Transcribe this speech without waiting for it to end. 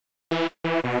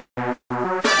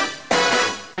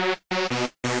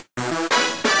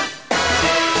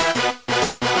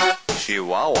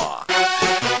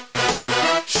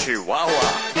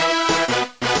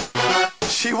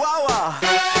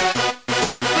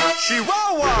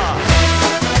Chihuahua.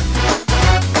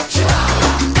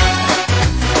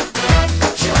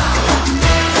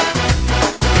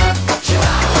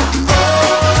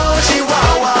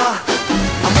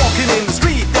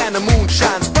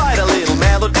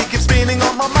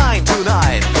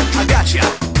 Tonight, I got ya.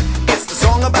 It's the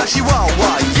song about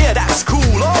Chihuahua. Yeah, that's cool,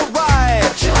 alright.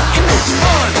 It's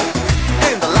fun,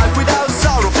 and the life without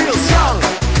sorrow feels young.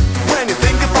 When you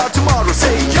think about tomorrow,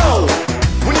 say yo.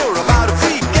 When you're about to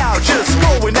freak out, just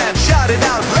go in and shout it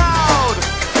out loud.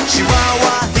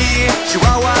 Chihuahua here,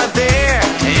 Chihuahua there.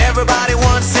 Everybody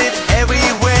wants it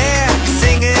everywhere.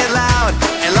 Sing it loud,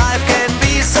 and life can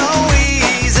be so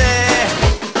easy.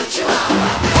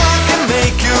 What can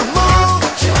make you move?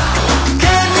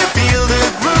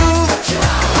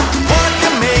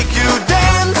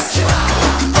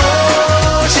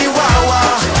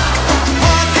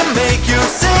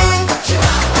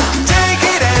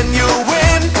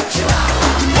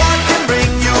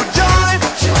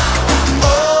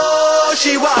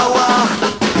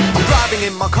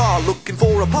 In my car looking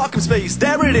for a parking space.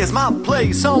 There it is, my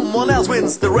place. Someone else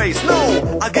wins the race.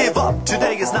 No, I give up.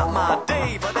 Today is not my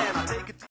day, but then